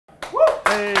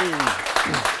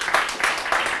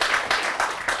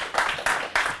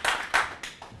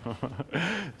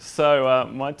So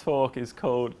my talk is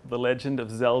called The Legend of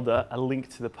Zelda, A Link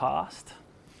to the Past.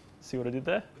 See what I did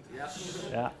there?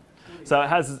 Yeah. So it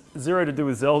has zero to do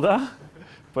with Zelda,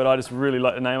 but I just really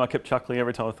like the name. I kept chuckling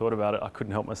every time I thought about it. I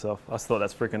couldn't help myself. I just thought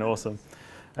that's freaking awesome.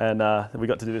 And we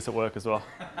got to do this at work as well.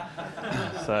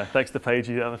 So thanks to Paige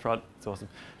down the front. It's awesome.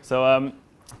 So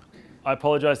I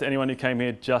apologize to anyone who came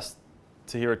here just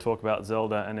to hear a talk about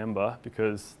Zelda and Ember,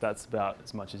 because that's about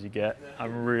as much as you get.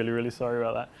 I'm really, really sorry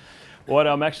about that. What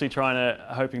I'm actually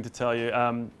hoping to tell you,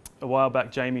 a while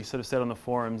back, Jamie sort of said on the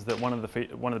forums that one of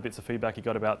the bits of feedback he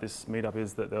got about this meetup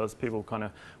is that there was people kind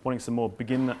of wanting some more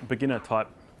beginner type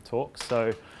talks.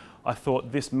 So I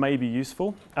thought this may be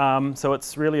useful. So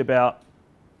it's really about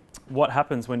what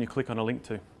happens when you click on a link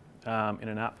to in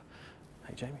an app.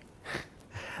 Hey, Jamie.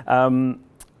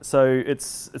 So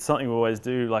it's something we always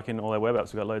do, like in all our web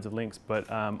apps, we've got loads of links,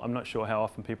 but I'm not sure how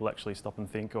often people actually stop and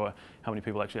think, or how many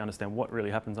people actually understand what really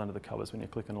happens under the covers when you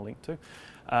click on a link to.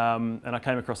 And I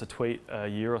came across a tweet a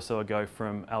year or so ago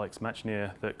from Alex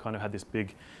Machnier that kind of had this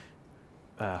big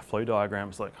flow diagram.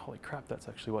 It's like, holy crap, that's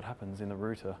actually what happens in the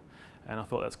router. And I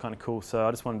thought that's kind of cool. So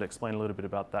I just wanted to explain a little bit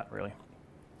about that, really.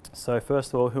 So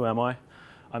first of all, who am I?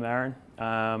 I'm Aaron.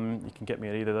 You can get me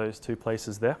at either of those two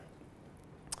places there.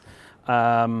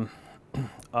 I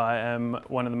am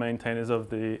one of the maintainers of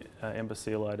the Ember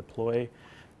CLI deploy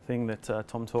thing that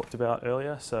Tom talked about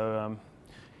earlier. So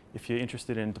if you're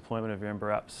interested in deployment of your Ember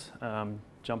apps,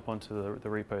 jump onto the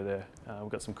repo there. We've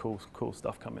got some cool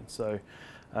stuff coming. So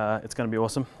it's going to be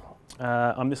awesome.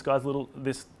 I'm this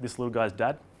little guy's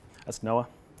dad. That's Noah.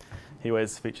 He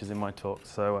always features in my talk.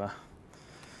 So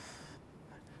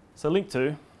link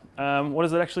to, what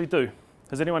does it actually do?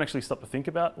 Has anyone actually stopped to think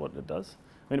about what it does?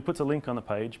 I mean, it puts a link on the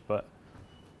page, but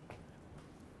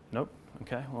nope.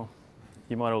 Okay, well,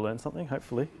 you might all learn something,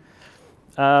 hopefully.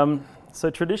 So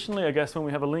traditionally, I guess, when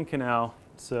we have a link in our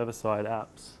server-side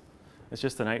apps, it's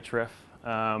just an href.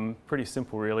 Pretty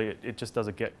simple, really. It just does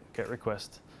a get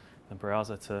request in the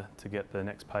browser to get the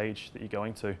next page that you're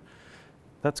going to.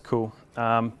 That's cool.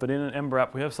 But in an Ember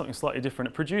app, we have something slightly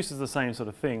different. It produces the same sort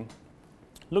of thing.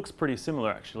 Looks pretty similar,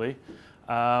 actually.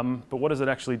 But what does it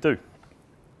actually do?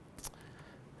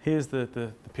 Here's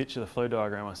the picture, the flow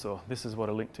diagram I saw. This is what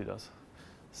a link to does.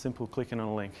 Simple clicking on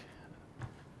a link.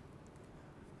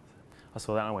 I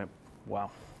saw that and I went,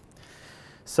 wow.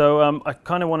 So I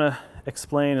kind of want to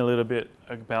explain a little bit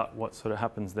about what sort of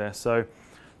happens there. So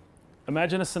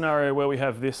imagine a scenario where we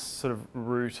have this sort of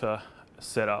router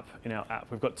set up in our app.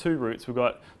 We've got two routes. We've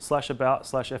got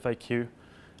 /about/FAQ,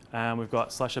 and we've got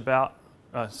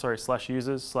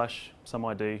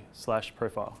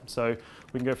 /users/some-id/profile. So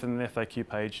we can go from the FAQ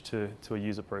page to a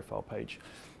user profile page.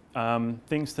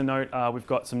 Things to note are we've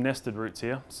got some nested routes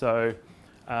here. So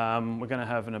we're going to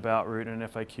have an about route and an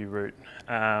FAQ route.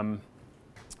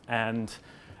 And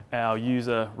our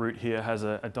user route here has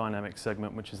a dynamic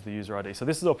segment, which is the user ID. So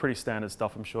this is all pretty standard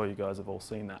stuff. I'm sure you guys have all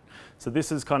seen that. So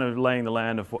this is kind of laying the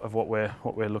land of what we're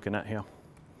looking at here.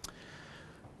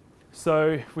 So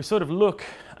if we sort of look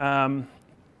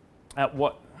at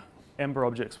what Ember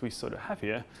objects we sort of have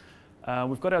here,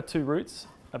 we've got our two routes,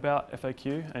 about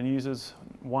FAQ and users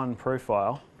one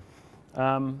profile.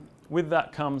 With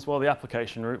that comes, well, the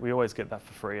application route. We always get that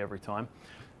for free every time.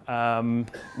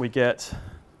 We get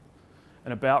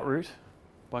an about route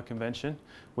by convention,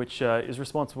 which is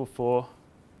responsible for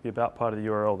the about part of the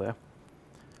URL there.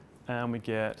 And we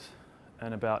get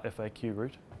an about FAQ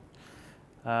route.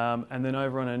 And then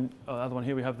over on the other one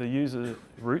here, we have the user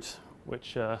route,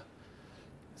 which is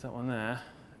that one there,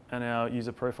 and our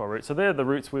user profile route. So they're the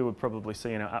routes we would probably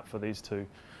see in our app for these two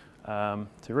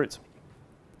routes.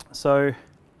 So,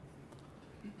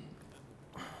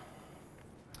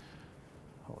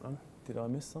 hold on, did I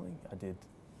miss something? I did.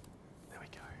 There we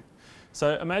go.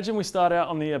 So imagine we start out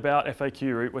on the about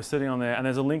FAQ route. We're sitting on there, and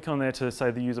there's a link on there to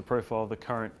say the user profile of the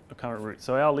current route.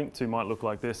 So our link to might look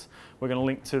like this. We're going to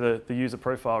link to the user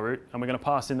profile route, and we're going to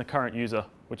pass in the current user,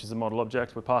 which is a model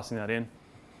object. We're passing that in.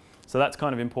 So that's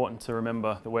kind of important to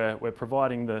remember that we're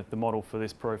providing the model for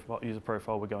this user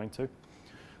profile we're going to.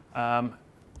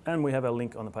 And we have our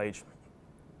link on the page.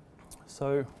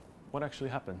 So what actually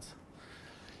happens?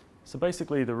 So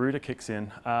basically the router kicks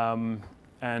in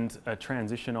and a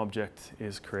transition object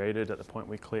is created at the point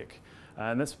we click.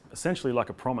 And that's essentially like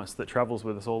a promise that travels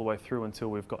with us all the way through until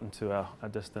we've gotten to our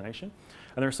destination.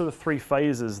 And there are sort of three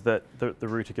phases that the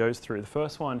router goes through. The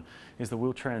first one is the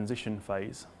will transition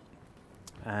phase.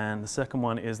 And the second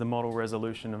one is the model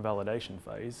resolution and validation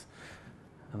phase.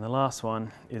 And the last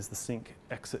one is the sync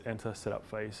exit enter setup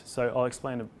phase. So I'll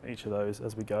explain each of those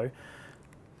as we go.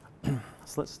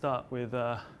 So let's start with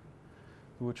the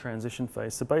transition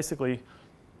phase. So basically,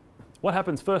 what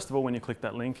happens first of all when you click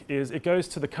that link is it goes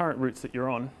to the current routes that you're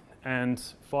on and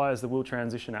fires the will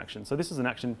transition action. So this is an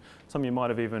action some of you might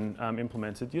have even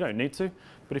implemented. You don't need to,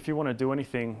 but if you want to do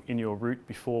anything in your route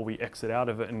before we exit out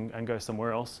of it and go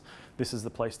somewhere else, this is the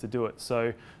place to do it.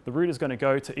 So the route is going to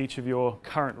go to each of your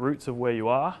current routes of where you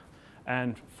are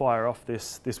and fire off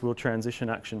this will transition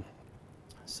action.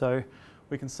 So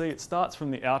we can see it starts from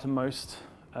the outermost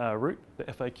route, the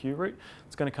FAQ route.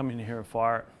 It's going to come in here and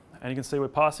fire it. And you can see we're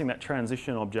passing that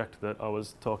transition object that I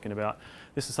was talking about.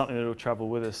 This is something that will travel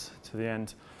with us to the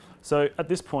end. So at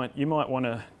this point, you might want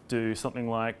to do something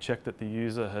like check that the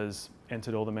user has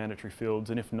entered all the mandatory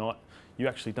fields. And if not, you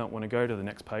actually don't want to go to the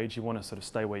next page. You want to sort of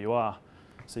stay where you are.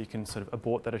 So you can sort of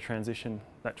abort that transition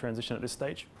at this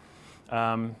stage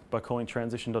by calling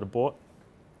transition.abort.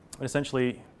 And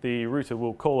essentially, the router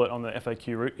will call it on the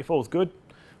FAQ route. If all's good,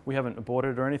 we haven't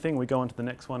aborted or anything, we go on to the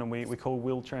next one and we call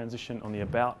will transition on the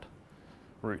about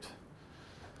route.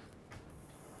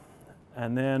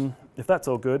 And then if that's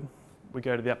all good, we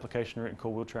go to the application route and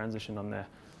call will transition on there.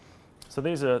 So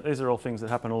these are all things that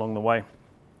happen along the way,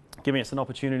 giving us an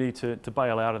opportunity to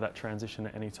bail out of that transition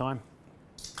at any time.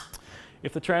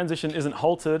 If the transition isn't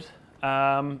halted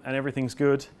and everything's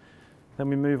good, then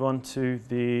we move on to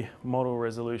the model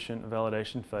resolution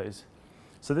validation phase.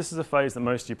 So this is a phase that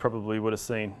most of you probably would have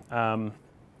seen. The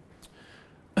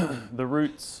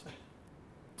routes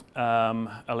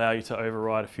allow you to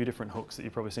override a few different hooks that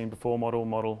you've probably seen before: model,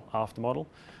 model, after model.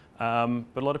 But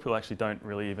a lot of people actually don't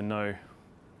really even know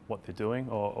what they're doing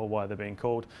or why they're being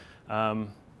called.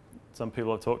 Some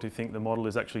people I've talked to think the model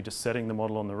is actually just setting the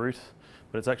model on the route,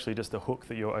 but it's actually just a hook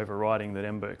that you're overriding that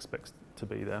Ember expects to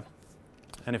be there.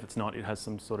 And if it's not, it has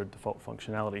some sort of default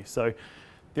functionality. So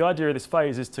the idea of this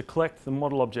phase is to collect the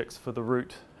model objects for the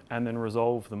route and then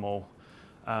resolve them all.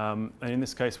 And in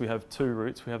this case, we have two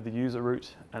routes. We have the user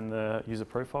route and the user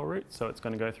profile route. So it's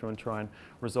going to go through and try and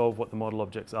resolve what the model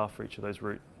objects are for each of those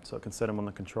routes, so it can set them on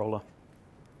the controller.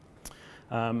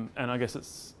 And I guess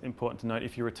it's important to note,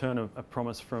 if you return a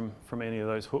promise from any of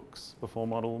those hooks, before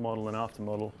model, model, and after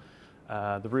model,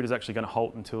 the route is actually going to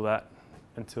halt until that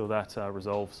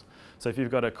resolves. So if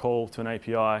you've got a call to an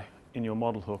API in your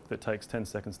model hook that takes 10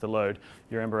 seconds to load,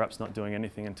 your Ember app's not doing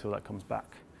anything until that comes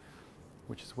back,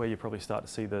 which is where you probably start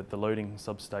to see the loading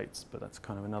substates, but that's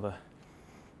kind of another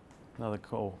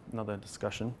call, another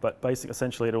discussion. But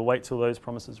essentially it'll wait till those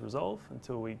promises resolve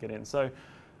until we get in. So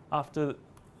after,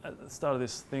 at the start of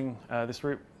this thing, this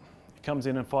route, it comes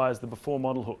in and fires the before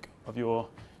model hook of your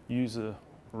user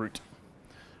route.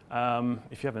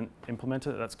 If you haven't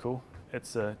implemented it, that's cool.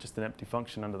 It's just an empty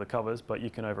function under the covers, but you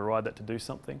can override that to do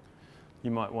something. You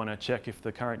might want to check if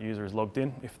the current user is logged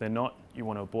in. If they're not, you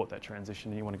want to abort that transition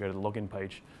and you want to go to the login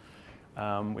page.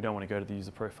 We don't want to go to the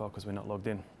user profile because we're not logged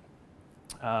in.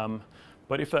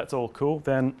 But if that's all cool,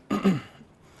 then the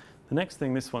next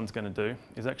thing this one's going to do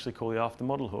is actually call the after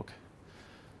model hook.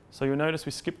 So you'll notice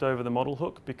we skipped over the model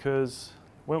hook because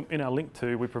in our link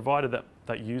to, we provided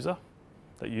that user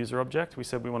object. We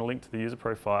said we want to link to the user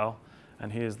profile,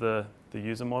 and here's the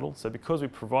user model. So because we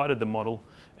provided the model,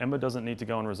 Ember doesn't need to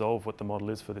go and resolve what the model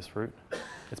is for this route.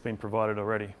 It's been provided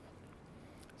already.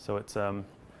 So it's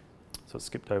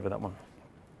skipped over that one.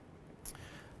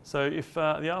 So if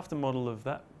the after model of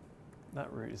that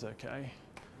route is okay,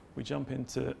 we jump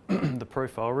into the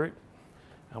profile route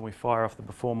and we fire off the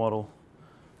before model,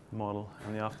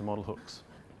 and the after model hooks.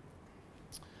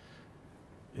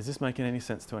 Is this making any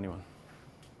sense to anyone?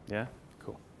 Yeah?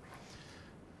 Cool.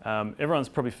 Everyone's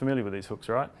probably familiar with these hooks,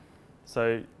 right?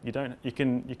 So you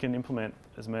can implement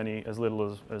as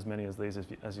little as many of these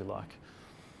as you like.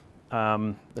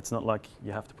 It's not like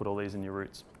you have to put all these in your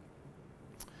routes.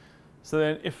 So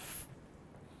then, if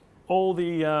all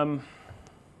the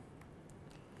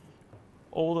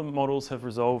models have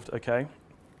resolved okay,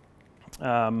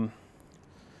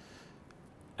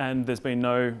 and there's been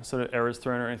no sort of errors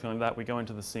thrown or anything like that, we go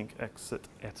into the sync exit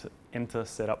enter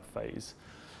setup phase.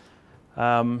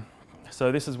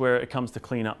 So this is where it comes to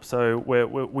clean up. So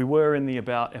we were in the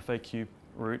about FAQ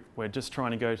route. We're just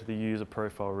trying to go to the user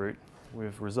profile route.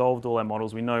 We've resolved all our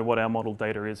models. We know what our model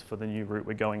data is for the new route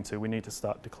we're going to. We need to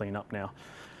start to clean up now.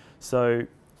 So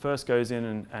first goes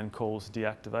in and calls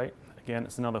deactivate. Again,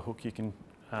 it's another hook you can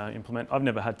implement. I've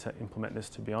never had to implement this,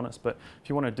 to be honest, but if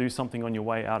you want to do something on your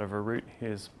way out of a route,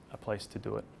 here's a place to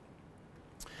do it.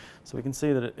 So we can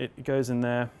see that it goes in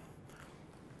there,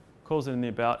 calls it in the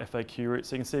about FAQ route.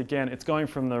 So you can see again, it's going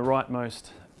from the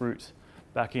rightmost route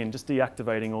back in, just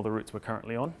deactivating all the routes we're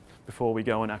currently on before we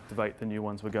go and activate the new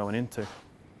ones we're going into.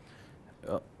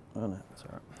 Oh no, that's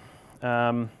all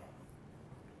right.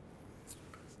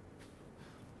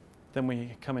 Then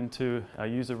we come into our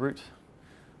user route.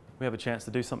 We have a chance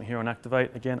to do something here on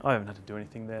activate. Again, I haven't had to do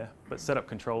anything there, but setup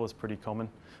control is pretty common.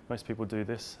 Most people do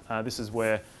this. This is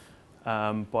where,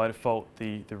 by default,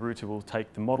 the router will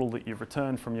take the model that you've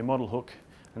returned from your model hook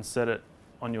and set it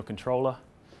on your controller.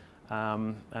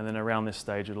 And then around this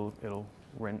stage, it'll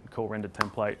call render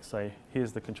template, say,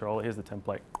 here's the controller, here's the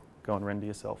template, go and render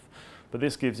yourself. But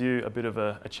this gives you a bit of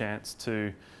a chance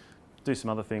to do some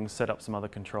other things, set up some other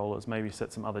controllers, maybe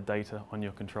set some other data on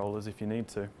your controllers if you need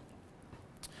to.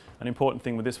 An important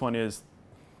thing with this one is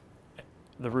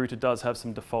the router does have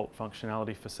some default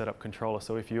functionality for setup controller.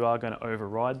 So if you are going to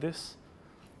override this,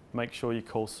 make sure you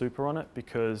call super on it,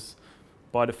 because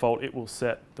by default it will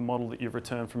set the model that you've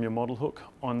returned from your model hook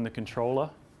on the controller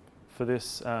for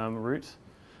this route.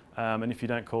 And if you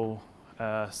don't call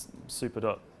super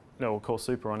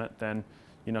on it, then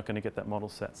you're not going to get that model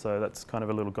set. So that's kind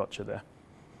of a little gotcha there.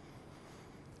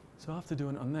 So after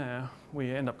doing it on there,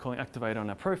 we end up calling activate on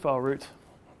our profile route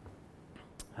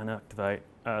and activate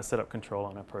setup control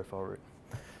on our profile route.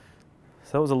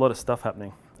 So that was a lot of stuff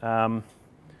happening.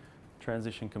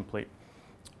 Transition complete.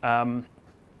 And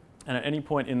at any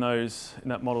point in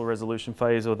that model resolution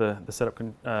phase or the setup,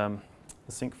 the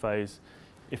sync phase,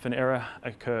 if an error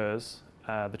occurs,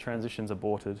 the transition's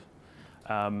aborted.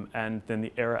 And then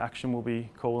the error action will be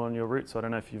called on your route. So I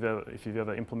don't know if you've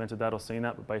ever implemented that or seen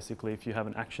that, but basically if you have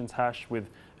an actions hash with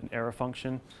an error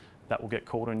function, that will get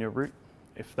called on your route.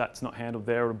 If that's not handled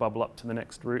there, it'll bubble up to the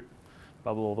next route,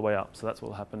 bubble all the way up. So that's what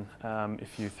will happen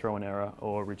if you throw an error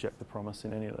or reject the promise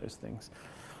in any of those things.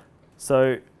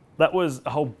 So that was a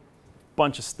whole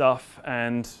bunch of stuff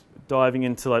and diving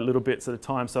into like little bits at a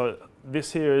time. So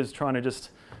this here is trying to just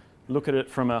look at it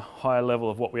from a higher level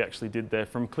of what we actually did there.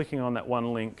 From clicking on that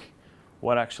one link,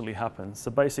 what actually happens.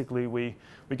 So basically we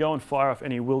go and fire off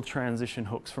any will transition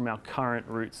hooks from our current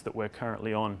routes that we're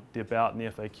currently on, the about and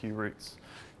the FAQ routes.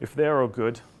 If they're all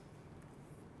good,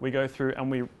 we go through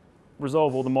and we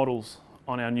resolve all the models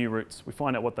on our new routes. We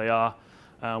find out what they are.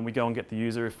 We go and get the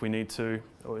user if we need to,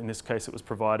 or in this case it was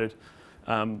provided.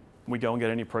 We go and get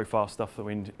any profile stuff that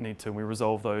we need to, and we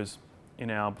resolve those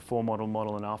in our before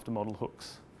model, and after model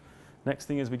hooks. Next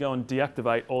thing is we go and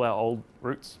deactivate all our old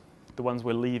routes, the ones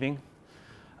we're leaving.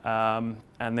 And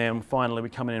then finally we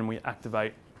come in and we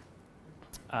activate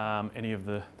any of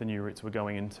the new routes we're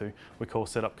going into. We call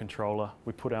setup controller.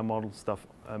 We put our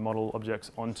model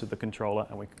objects onto the controller,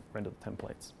 and we render the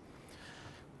templates.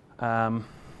 And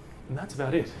that's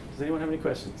about it. Does anyone have any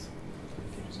questions?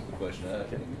 Simple question.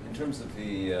 In terms of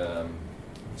the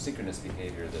synchronous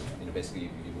behavior, that basically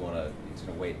you want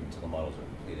to wait until the models are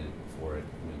completed before it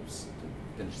moves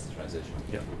to finish the transition.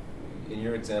 Yeah. In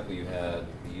your example, you had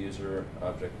the user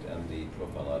object and the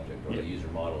profile object, or the user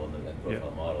model and the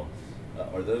profile model.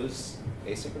 Are those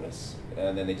asynchronous,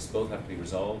 and then they just both have to be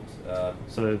resolved?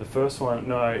 So the first one,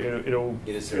 no,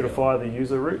 it'll fire the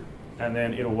user route, and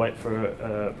then it'll wait for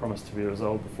a promise to be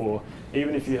resolved before.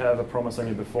 Even if you have a promise on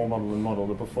your before model and model,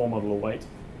 the before model will wait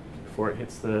before it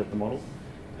hits the model,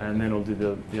 and then it'll do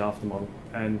the after model.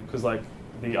 And because like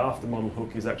the after model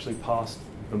hook is actually past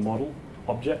the model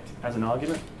object as an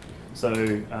argument, so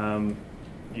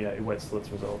yeah, it waits till it's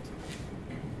resolved.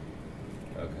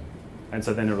 Okay. And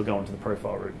so then it'll go into the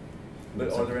profile route.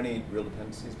 But are there any real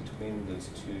dependencies between those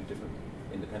two different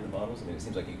independent models? I mean, it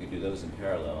seems like you could do those in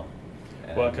parallel.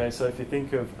 Well, okay, so if you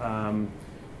think of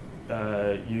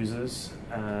users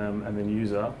and then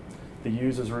user, the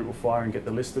user's route will fire and get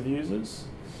the list of users,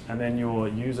 and then your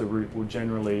user route will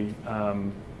generally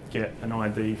get an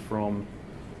ID from,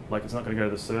 like it's not going to go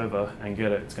to the server and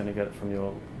get it, it's going to get it from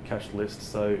your cached list.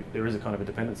 So there is a kind of a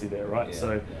dependency there, right? Yeah,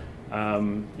 so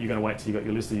you're going to wait till you got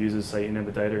your list of users, say in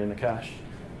ember data in the cache,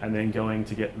 and then going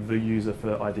to get the user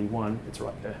for ID 1, it's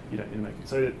right there. You don't need to make it.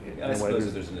 So I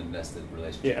suppose there's a nested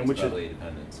relationship. Yeah, and it's probably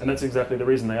dependent. So. And that's exactly the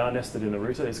reason they are nested in the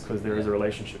router, is because there is a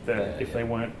relationship there. Yeah, if they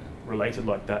weren't related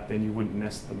like that, then you wouldn't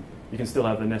nest them. You can still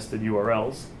have the nested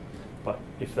URLs, but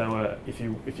if they were, if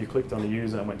you clicked on a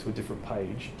user and went to a different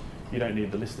page, you don't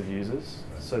need the list of users.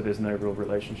 Right. So there's no real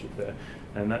relationship there.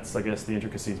 And that's, I guess, the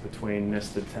intricacies between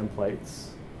nested templates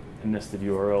and nested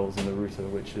URLs in the router,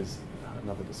 which is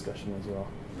another discussion as well.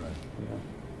 Right. Yeah.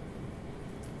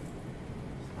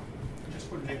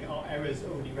 Just wondering, are errors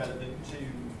only relevant to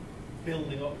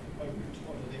building up a route,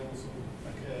 or do they also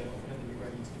occur or can they be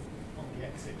raised on the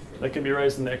exit? They can be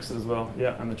raised in the exit as well,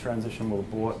 yeah, and the transition will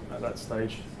abort at that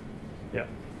stage. Yeah,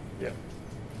 yeah.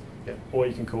 Yeah. Or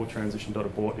you can call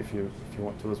transition.abort if you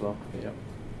want to as well. Yeah.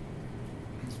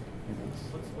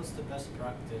 What's the best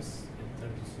practice in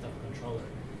terms of stuff controller?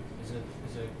 Is it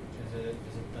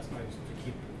best practice to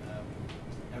keep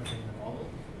everything in the model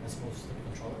as opposed to the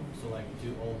controller? So like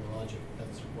do all the logic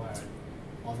that's required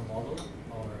on the model,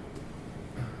 or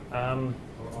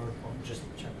just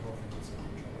check the whole thing as a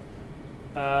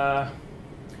controller?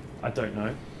 I don't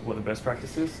know what the best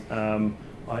practice is.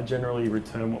 I generally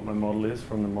return what my model is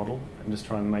from the model and just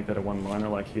try and make that a one-liner,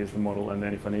 like here's the model, and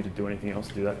then if I need to do anything else,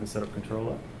 do that in setup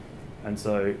controller. And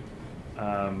so,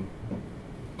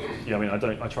 yeah, I mean,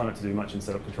 I try not to do much in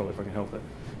setup controller if I can help it,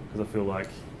 because I feel like,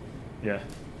 yeah,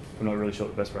 I'm not really sure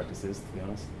what the best practice is, to be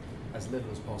honest. As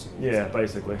little as possible. Yeah,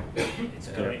 basically. It's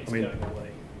going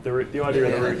away. The idea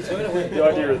of the root. It's going away. The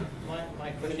idea of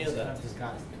My question is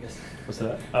disguised because. What's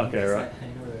that? Okay, right.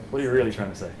 What are you really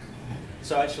trying to say?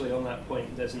 So actually, on that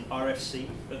point, there's an RFC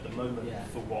at the moment Yeah.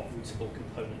 for what rootable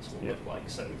components will look like.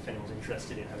 So if anyone's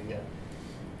interested in having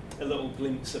a little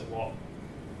glimpse of what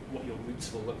your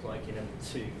roots will look like in Ember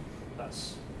 2,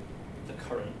 that's the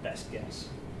current best guess.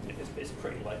 It's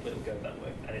pretty likely it'll go that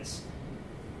way, and it's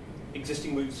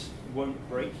existing roots won't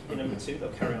break in Ember 2. They'll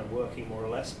carry on working more or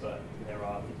less, but there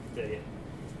are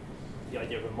the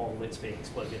idea of a monolith being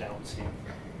exploded out to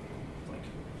like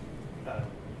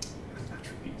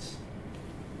attributes.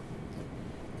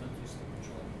 Don't use the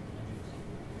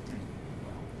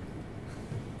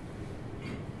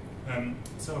controller.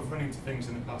 So I've run into things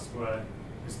in the past where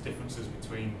there's differences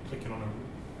between clicking on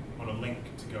a link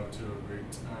to go to a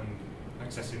route and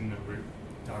accessing the route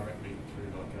directly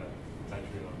through like a page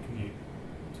viewer. Can you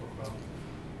talk about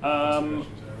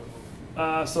considerations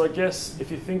there? So I guess if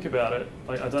you think about it,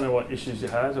 like I don't know what issues you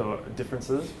had or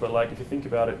differences, but like if you think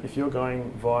about it, if you're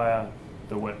going via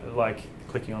the web, like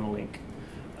clicking on a link,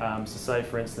 so say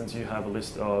for instance you have a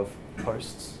list of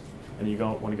posts and you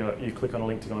click on a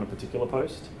link to go on a particular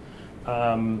post.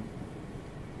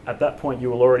 At that point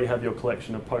you will already have your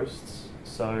collection of posts,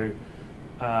 so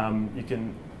you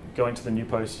can go into the new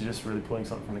post, you're just really pulling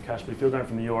something from the cache, but if you're going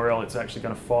from the URL, it's actually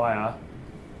going to fire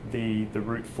the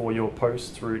route for your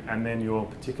post route and then your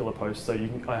particular post. So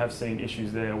I have seen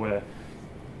issues there where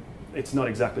it's not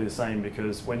exactly the same,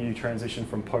 because when you transition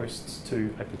from posts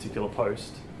to a particular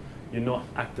post, you're not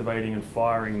activating and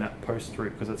firing that post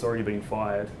route because it's already been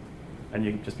fired, and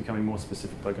you're just becoming more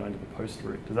specific by going to the post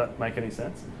route. Does that make any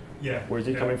sense? Yeah. Whereas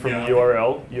you're coming from the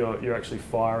URL, you're actually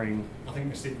firing. I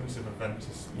think the sequence of events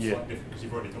is slightly different because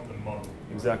you've already got the model.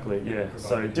 Exactly, yeah.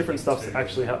 So different stuff's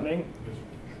actually happening.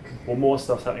 Well, more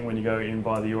stuff's happening when you go in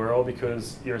by the URL,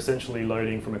 because you're essentially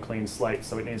loading from a clean slate,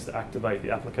 so it needs to activate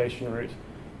the application route,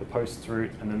 the posts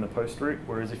route, and then the post route.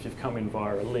 Whereas if you've come in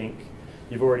via a link,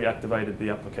 you've already activated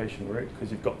the application route because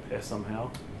you've got there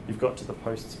somehow. You've got to the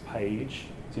posts page,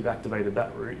 so you've activated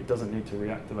that route. It doesn't need to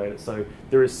reactivate it. So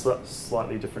there is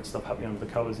slightly different stuff happening under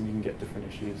the covers, and you can get different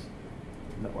issues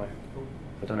in that way.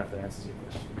 I don't know if that answers your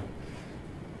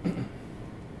question.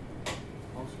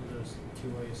 Also, there's two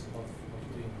ways of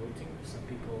doing routing. Some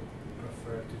people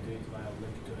prefer to do it via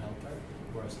link to helper,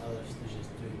 whereas others they just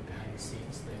do it behind the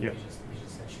scenes. They just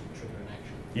essentially trigger an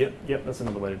action. Yep, that's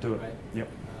another way to do it. Right. Yep.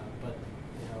 But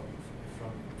you know,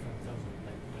 from terms of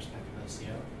like perspective of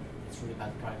SEO, it's really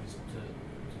bad practice to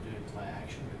do it via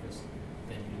action, because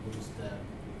then you lose the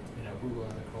Google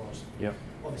and the crawlers. Yep.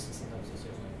 Obviously, sometimes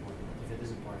SEO is not important, but if it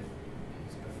is important,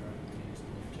 it's preferred to use the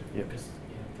link to because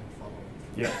you can follow.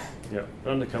 Yeah, yeah.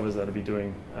 Undercovers that'll be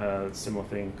doing a similar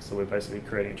thing. So we're basically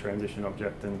creating a transition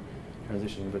object and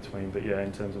transitioning between. But yeah,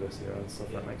 in terms of SEO and stuff,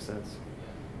 that makes sense.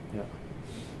 Yeah.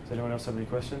 Does anyone else have any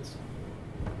questions?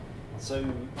 So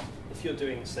if you're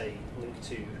doing, say, link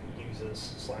to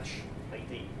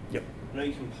users/ID, yep. I know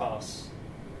you can pass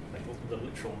like the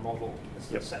literal model as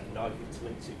the second argument to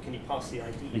link to. Can you pass the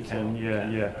ID? You can,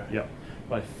 yeah.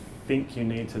 But I think you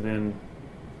need to then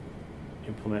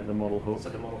implement the model hook. So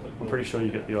the model hook. I'm pretty sure you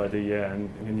get the ID, and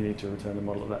then you need to return the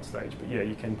model at that stage. But yeah,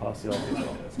 you can pass the ID as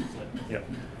well. Yeah.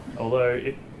 Although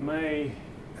it may,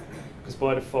 because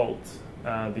by default,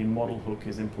 the model hook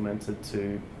is implemented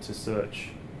to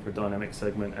search for a dynamic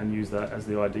segment and use that as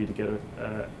the ID to get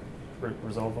a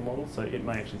resolve a model. So it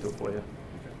may actually do it for you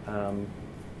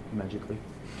magically.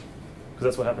 Because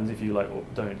that's what happens if you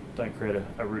don't create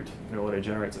a route and it auto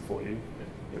generates it for you.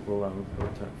 It will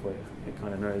return it for you. It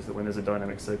kind of knows that when there's a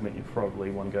dynamic segment, you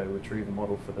probably want to go retrieve a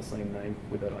model for the same name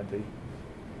with that ID.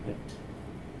 Yeah.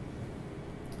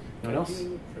 Anyone else?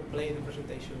 Can you replay the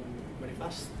presentation very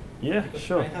fast? Yeah, because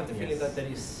sure. I have the feeling that there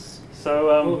is.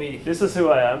 So this is who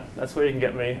I am. That's where you can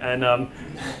get me. And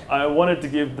I wanted to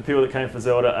give the people that came for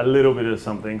Zelda a little bit of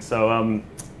something. So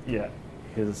yeah,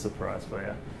 here's a surprise for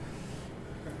you.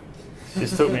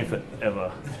 This took me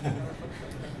forever.